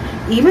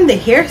 Even the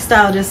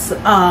hairstyle just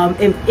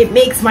it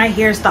makes my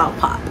hairstyle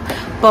pop.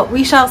 But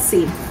we shall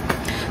see.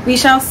 We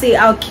shall see.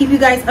 I'll keep you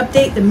guys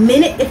updated the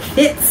minute it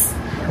fits.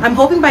 I'm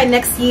hoping by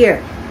next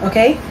year.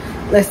 Okay,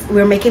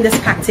 we're making this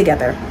pack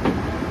together.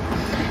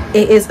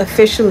 It is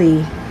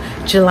officially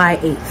July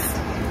 8th.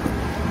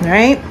 All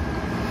right,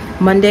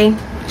 Monday,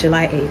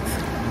 July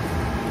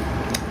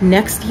 8th.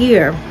 Next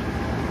year,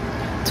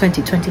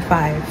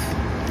 2025,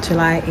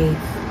 July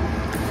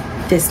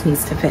 8th. This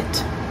needs to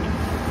fit.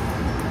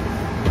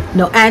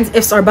 No ands,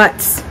 ifs, or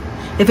buts.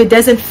 If it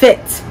doesn't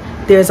fit,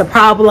 there's a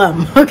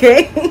problem,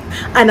 okay?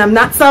 And I'm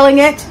not selling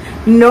it,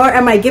 nor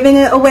am I giving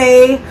it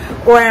away,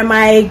 or am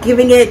I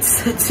giving it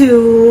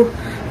to,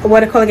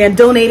 what I call again,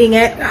 donating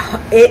it.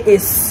 It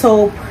is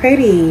so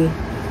pretty.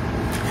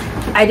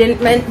 I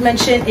didn't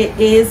mention it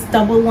is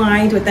double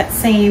lined with that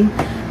same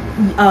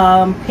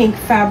pink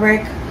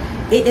fabric.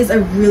 It is a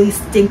really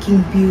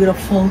stinking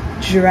beautiful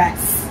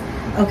dress,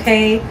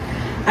 okay?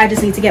 I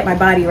just need to get my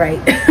body right.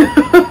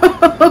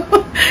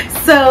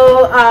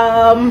 So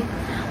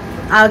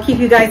I'll keep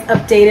you guys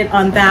updated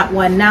on that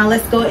one. Now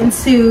let's go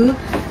into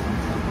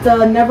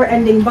the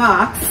never-ending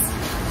box.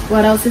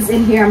 What else is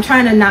in here? I'm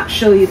trying to not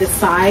show you the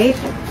side.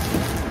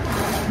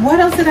 What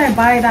else did I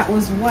buy that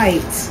was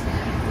white?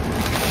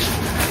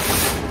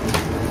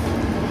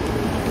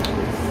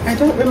 I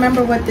don't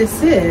remember what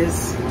this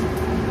is.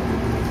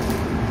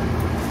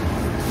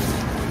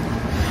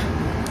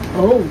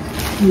 Oh,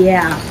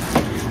 yeah.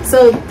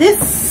 So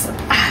this,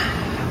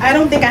 I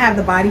don't think I have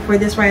the body for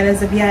this right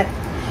as of yet,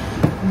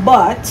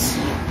 but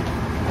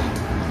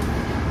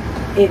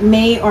it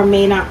may or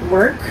may not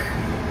work.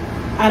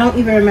 I don't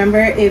even remember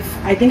if,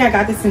 I think I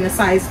got this in a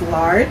size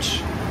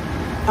large.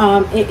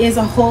 It is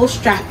a whole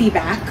strappy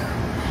back.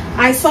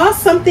 I saw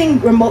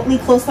something remotely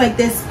close like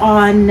this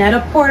on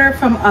Net-a-Porter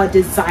from a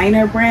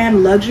designer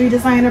brand, luxury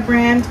designer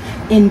brand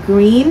in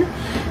green,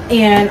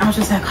 and I was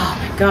just like, oh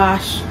my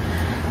gosh,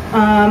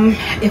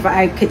 if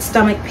I could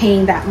stomach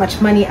paying that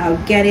much money, I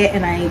would get it,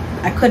 and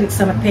I couldn't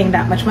stomach paying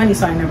that much money,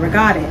 so I never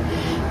got it.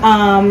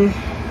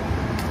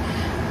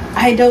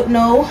 I don't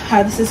know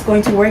how this is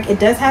going to work. It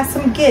does have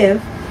some give.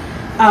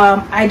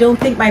 I don't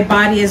think my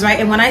body is right,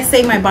 and when I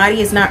say my body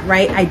is not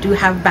right, I do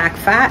have back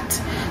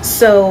fat.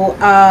 So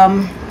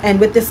and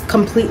with this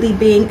completely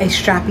being a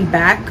strappy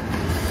back,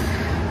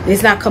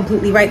 it's not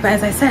completely right, but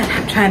as I said,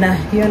 I'm trying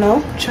to, you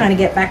know, trying to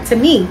get back to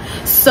me.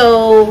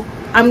 So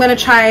I'm gonna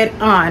try it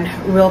on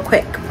real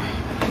quick.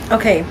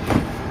 Okay,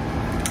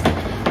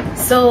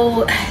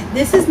 so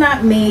this is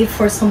not made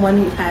for someone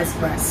who has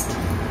breast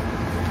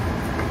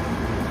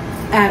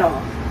at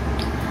all.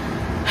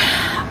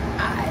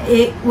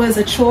 It was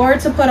a chore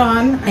to put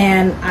on,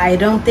 and I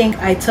don't think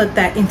I took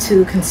that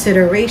into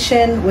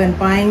consideration when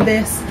buying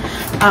this.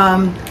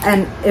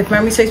 And if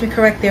memory serves me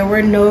correct, there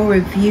were no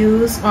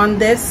reviews on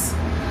this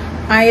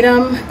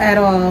item at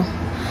all.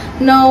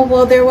 No,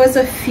 well, there was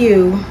a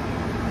few,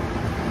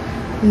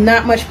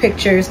 not much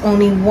pictures,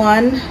 only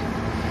one,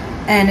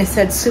 and it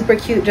said super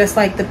cute just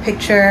like the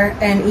picture,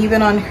 and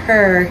even on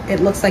her it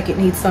looks like it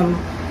needs some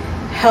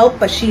help,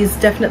 but she's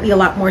definitely a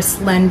lot more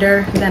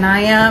slender than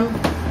I am.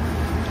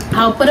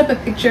 I'll put up a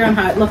picture on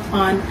how it looked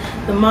on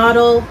the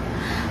model.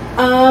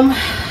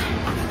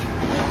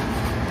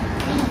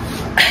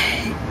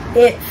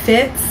 It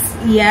fits,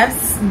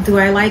 yes. Do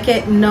I like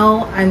it?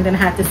 No. I'm gonna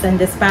have to send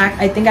this back.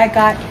 I think I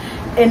got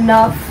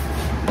enough,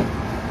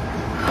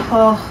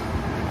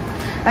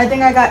 I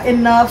think I got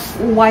enough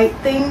white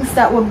things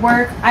that would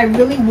work. I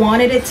really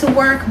wanted it to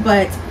work,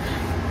 but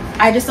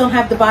I just don't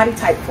have the body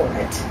type for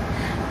it.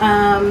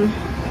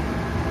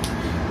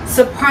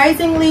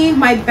 Surprisingly,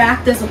 my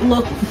back doesn't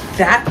look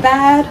that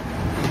bad.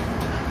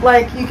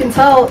 Like, you can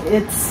tell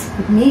it's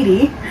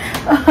meaty,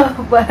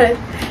 but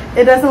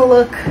it doesn't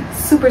look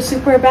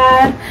super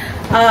bad.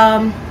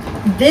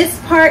 This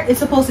part is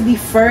supposed to be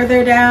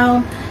further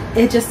down.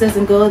 It just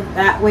doesn't go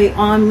that way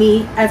on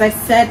me. As I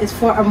said, it's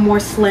for a more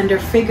slender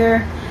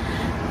figure,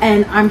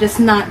 and I'm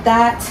just not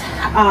that.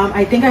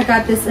 I think I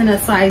got this in a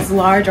size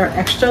large or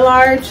extra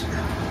large.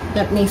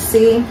 Let me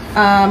see.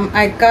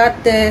 I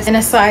got this in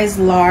a size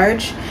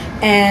large,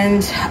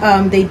 and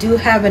they do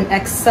have an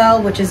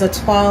XL, which is a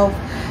 12,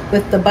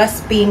 with the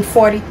bust being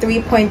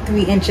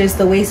 43.3 inches,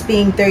 the waist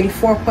being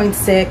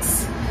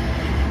 34.6,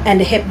 and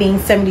the hip being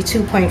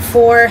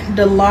 72.4.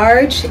 The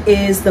large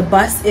is, the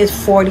bust is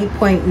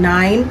 40.9,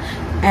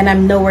 and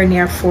I'm nowhere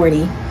near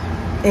 40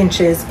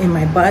 inches in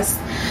my bust.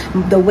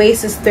 The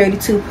waist is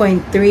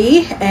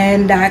 32.3,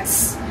 and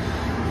that's,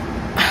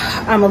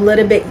 I'm a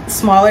little bit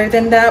smaller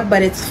than that,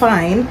 but it's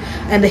fine.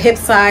 And the hip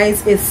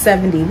size is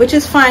 70, which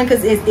is fine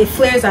because it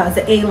flares out as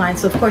an A-line,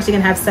 so of course you're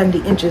gonna have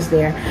 70 inches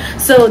there.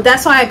 So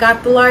that's why I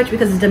got the large,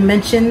 because the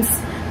dimensions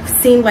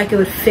seemed like it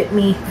would fit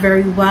me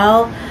very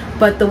well.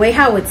 But the way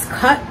how it's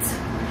cut,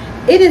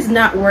 it is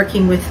not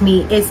working with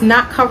me. It's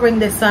not covering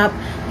this up.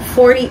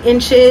 40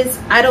 inches,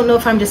 I don't know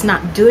if I'm just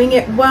not doing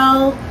it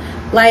well.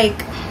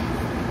 Like,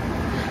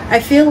 I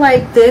feel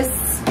like this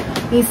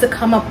needs to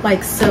come up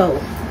like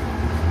so.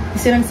 You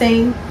see what I'm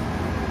saying?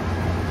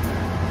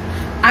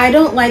 I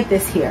don't like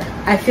this here.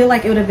 I feel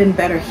like it would have been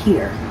better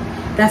here.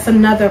 That's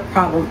another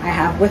problem I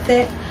have with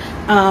it.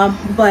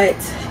 But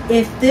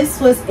if this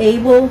was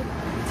able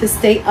to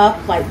stay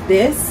up like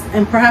this,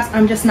 and perhaps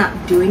I'm just not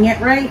doing it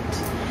right,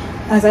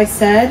 as I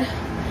said,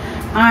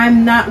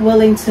 I'm not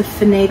willing to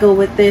finagle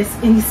with this.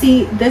 And you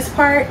see this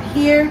part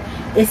here,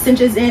 it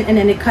cinches in and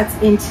then it cuts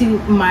into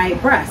my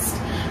breast.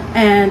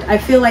 And I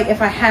feel like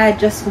if I had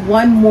just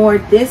one more,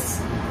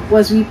 this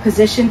was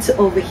repositioned to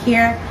over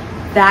here,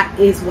 that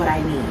is what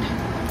I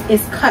need.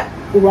 It's cut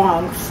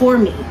wrong for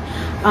me.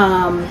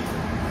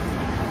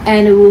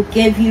 And it will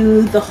give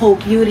you the whole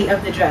beauty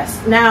of the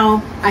dress.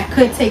 Now, I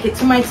could take it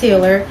to my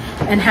tailor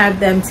and have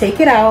them take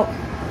it out,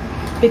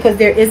 because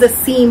there is a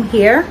seam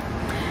here,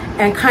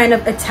 and kind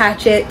of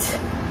attach it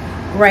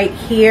right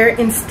here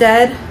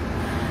instead.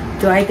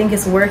 Do I think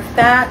it's worth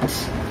that?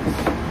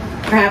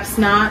 Perhaps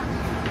not.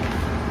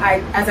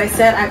 As I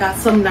said, I got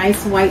some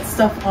nice white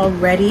stuff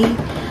already,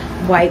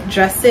 white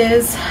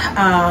dresses.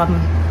 I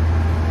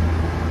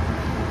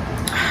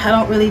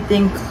don't really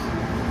think,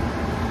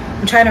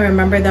 I'm trying to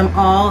remember them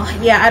all.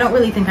 Yeah, I don't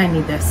really think I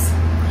need this.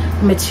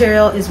 The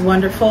material is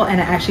wonderful,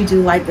 and I actually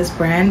do like this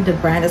brand. The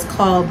brand is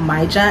called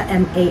Maija,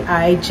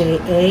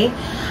 M-A-I-J-A.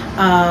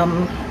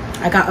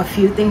 I got a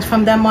few things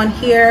from them on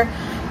here.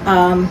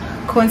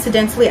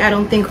 Coincidentally, I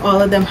don't think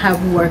all of them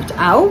have worked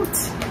out.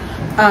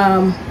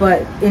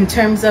 But in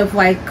terms of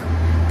like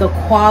the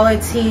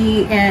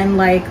quality and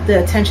like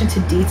the attention to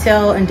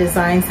detail and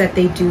designs that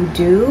they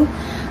do,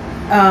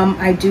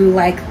 I do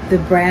like the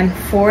brand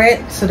for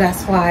it. So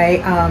that's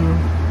why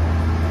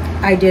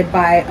I did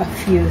buy a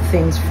few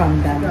things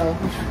from them.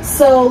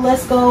 So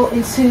let's go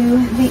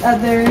into the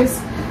others.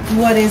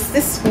 What is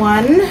this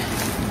one?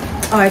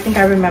 Oh, I think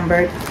I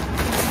remembered.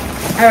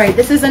 All right,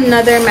 this is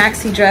another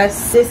maxi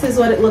dress. This is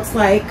what it looks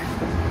like.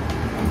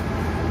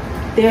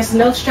 There's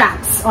no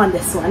straps on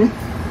this one,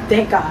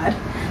 thank God.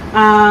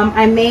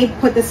 I may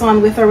put this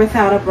on with or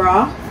without a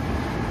bra.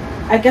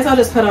 I guess I'll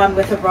just put on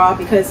with a bra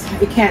because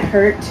it can't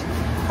hurt.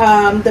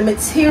 The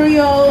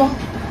material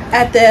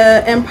at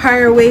the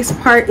empire waist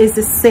part is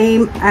the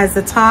same as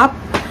the top.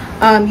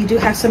 You do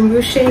have some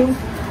ruching.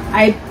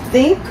 I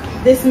think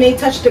this may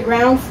touch the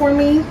ground for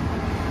me,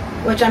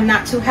 which I'm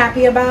not too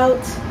happy about.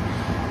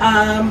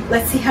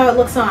 Let's see how it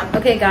looks on.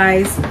 Okay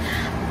guys,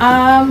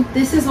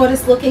 this is what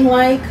it's looking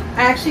like.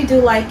 I actually do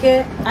like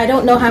it. I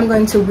don't know how I'm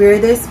going to wear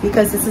this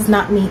because this is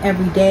not me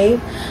every day.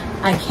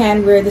 I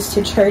can wear this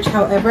to church,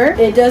 however.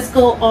 It does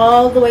go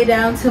all the way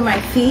down to my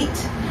feet.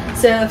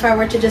 So if I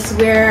were to just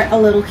wear a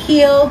little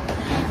heel,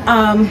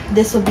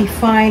 this would be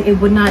fine. It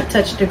would not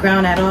touch the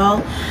ground at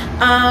all.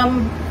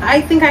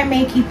 I think I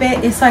may keep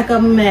it. It's like a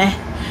meh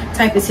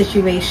type of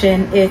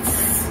situation. It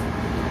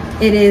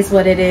is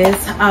what it is.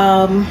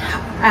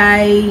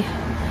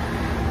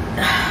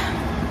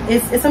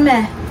 It's a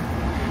meh.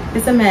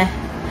 It's a meh.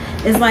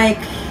 It's like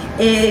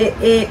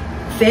it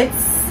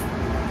fits.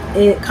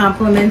 It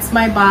complements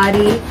my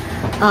body.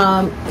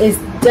 It's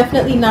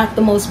definitely not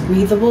the most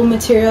breathable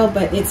material,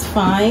 but it's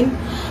fine.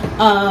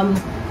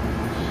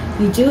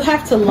 You do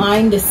have to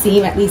line the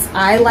seam. At least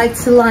I like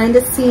to line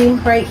the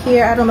seam right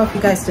here. I don't know if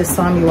you guys just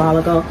saw me a while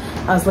ago.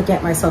 I was looking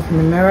at myself in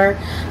the mirror.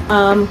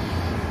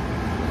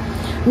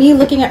 Me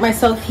looking at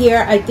myself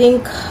here, I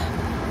think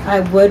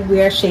I would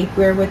wear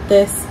shapewear with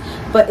this,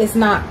 but it's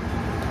not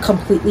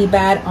completely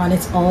bad on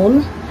its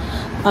own.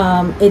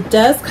 It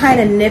does kind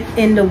of nip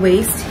in the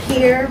waist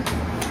here.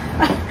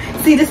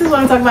 See, this is what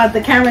I'm talking about.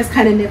 The camera is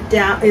kind of nipped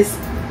down, is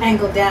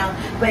angled down,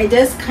 but it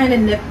does kind of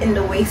nip in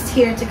the waist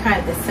here to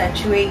kind of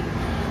accentuate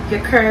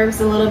your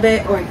curves a little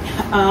bit, or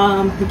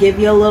give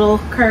you a little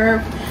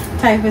curve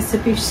type of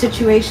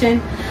situation.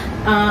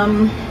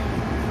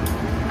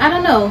 I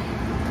don't know.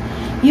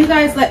 You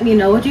guys let me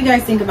know what you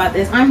guys think about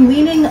this. I'm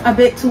leaning a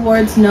bit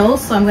towards no,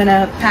 so I'm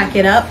gonna pack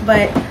it up,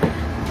 but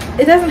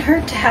it doesn't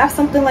hurt to have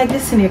something like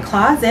this in your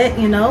closet,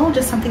 you know,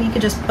 just something you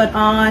could just put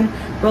on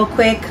real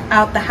quick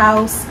out the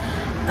house.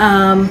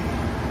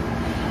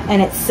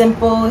 And it's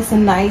simple. It's a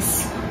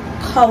nice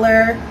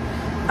color.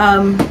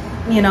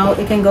 You know,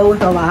 it can go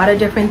with a lot of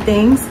different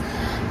things.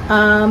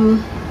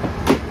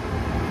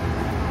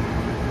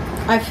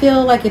 I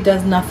feel like it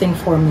does nothing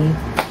for me.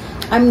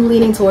 I'm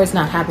leaning towards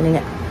not having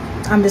it.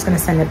 I'm just gonna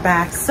send it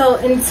back. So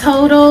in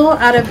total,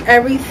 out of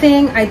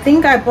everything, I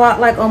think I bought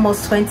like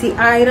almost 20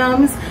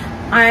 items.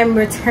 I'm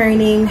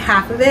returning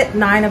half of it.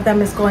 9 of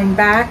them is going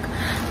back.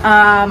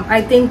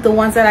 I think the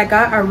ones that I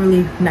got are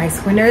really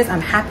nice winners.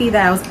 I'm happy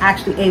that I was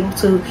actually able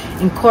to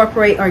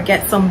incorporate or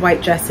get some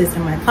white dresses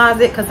in my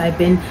closet because I've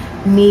been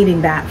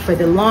needing that for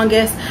the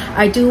longest.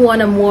 I do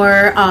want a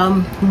more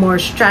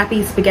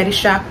strappy spaghetti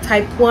strap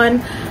type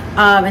one.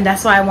 And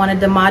that's why I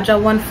wanted the Maja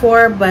one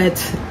for, but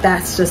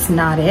that's just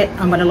not it.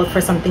 I'm gonna look for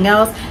something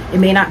else. It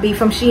may not be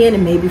from Shein, it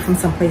may be from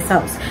someplace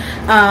else.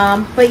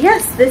 But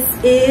yes, this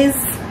is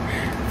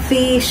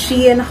the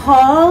Shein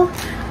haul.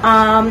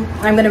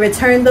 I'm gonna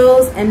return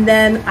those, and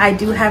then I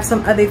do have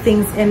some other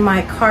things in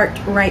my cart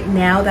right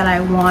now that I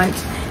want.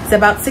 It's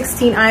about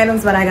 16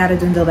 items, but I gotta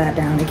dwindle that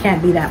down. It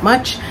can't be that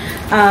much.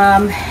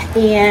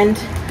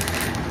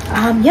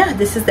 Yeah,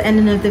 this is the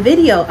ending of the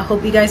video. I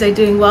hope you guys are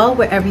doing well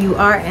wherever you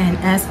are, and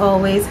as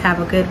always, have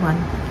a good one.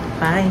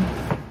 Bye.